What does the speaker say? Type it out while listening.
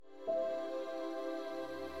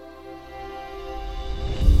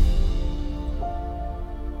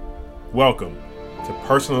Welcome to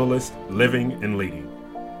Personalist Living and Leading,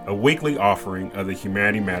 a weekly offering of the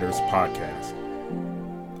Humanity Matters podcast.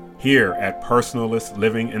 Here at Personalist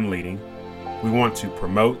Living and Leading, we want to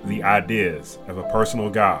promote the ideas of a personal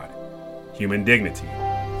God, human dignity,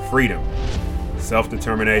 freedom,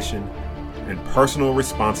 self-determination, and personal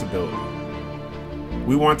responsibility.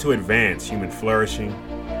 We want to advance human flourishing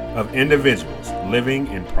of individuals living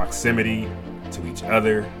in proximity to each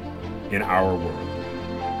other in our world.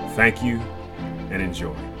 Thank you and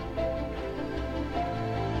enjoy.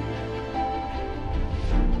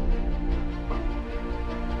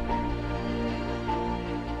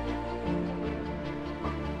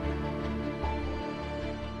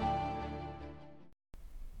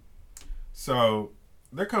 So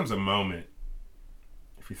there comes a moment,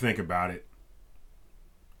 if you think about it,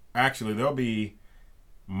 actually there'll be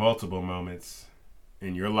multiple moments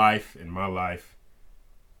in your life, in my life,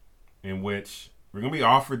 in which we're going to be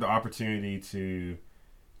offered the opportunity to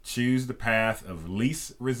choose the path of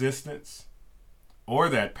least resistance or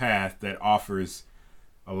that path that offers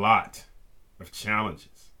a lot of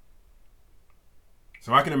challenges.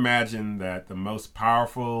 So I can imagine that the most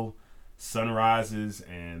powerful sunrises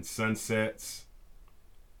and sunsets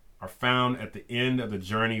are found at the end of the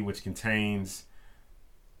journey, which contains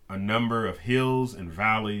a number of hills and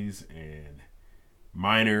valleys and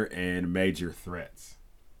minor and major threats.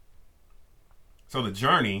 So the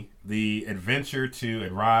journey, the adventure to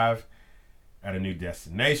arrive at a new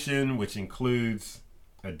destination, which includes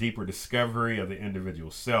a deeper discovery of the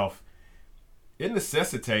individual self, it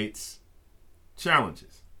necessitates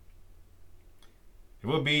challenges. It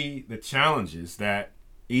will be the challenges that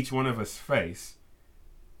each one of us face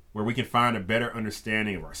where we can find a better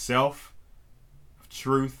understanding of ourselves, of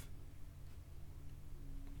truth,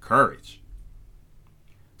 courage.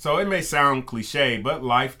 So it may sound cliche, but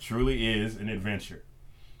life truly is an adventure.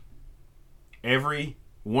 Every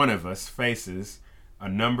one of us faces a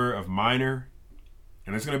number of minor,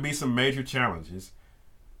 and there's going to be some major challenges,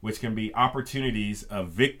 which can be opportunities of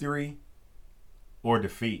victory or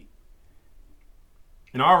defeat.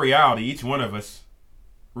 In our reality, each one of us,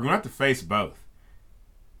 we're going to have to face both.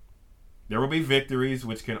 There will be victories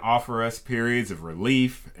which can offer us periods of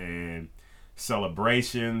relief and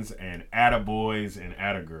celebrations and attaboys and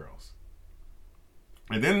attagirls.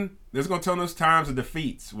 And then there's going to come those times of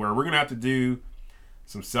defeats where we're going to have to do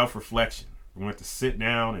some self-reflection. We're going to have to sit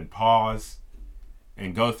down and pause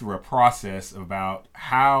and go through a process about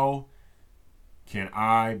how can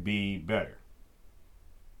I be better.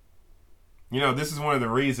 You know, this is one of the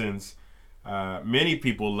reasons many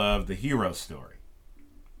people love the hero story,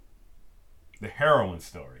 the heroine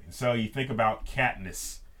story. And so you think about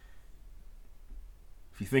Katniss.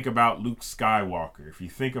 If you think about Luke Skywalker, if you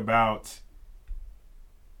think about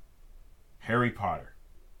Harry Potter,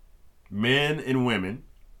 men and women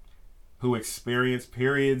who experience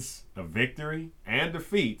periods of victory and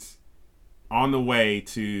defeats on the way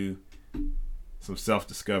to some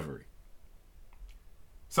self-discovery.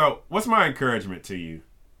 So, what's my encouragement to you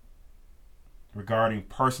regarding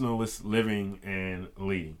personalist living and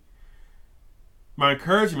leading? My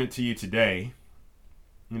encouragement to you today,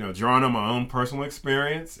 drawing on my own personal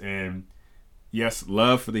experience and, yes,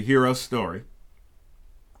 love for the hero story.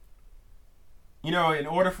 In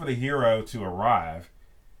order for the hero to arrive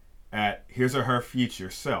at his or her future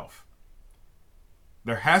self,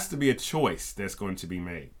 there has to be a choice that's going to be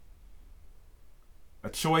made. A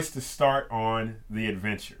choice to start on the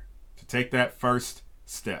adventure, to take that first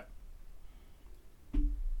step.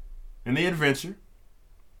 In the adventure,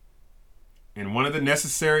 and one of the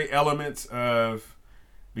necessary elements of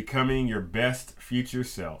becoming your best future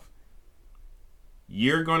self,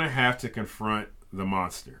 you're going to have to confront the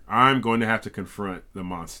monster. I'm going to have to confront the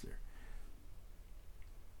monster.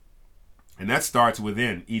 And that starts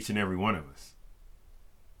within each and every one of us.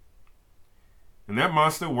 And that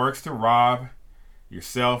monster works to rob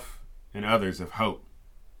yourself and others of hope.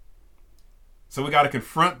 So we got to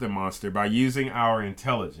confront the monster by using our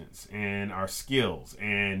intelligence and our skills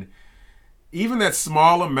and even that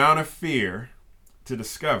small amount of fear to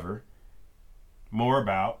discover more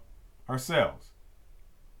about ourselves.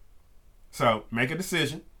 So make a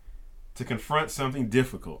decision to confront something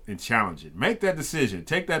difficult and challenge it. Make that decision.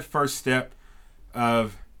 Take that first step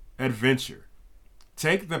of adventure.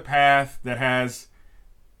 Take the path that has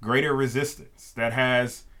greater resistance, that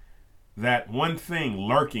has that one thing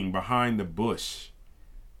lurking behind the bush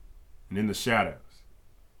and in the shadows.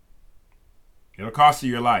 It'll cost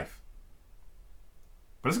you your life.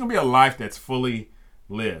 But it's going to be a life that's fully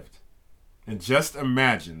lived. And just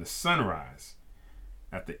imagine the sunrise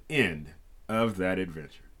at the end of that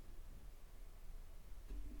adventure.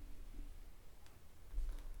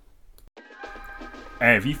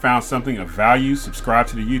 Hey, if you found something of value, subscribe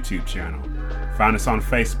to the YouTube channel. Find us on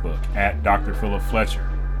Facebook at Dr. Philip Fletcher.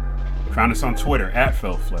 Find us on Twitter at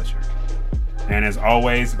Philip Fletcher. And as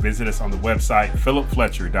always, visit us on the website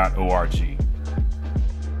philipfletcher.org.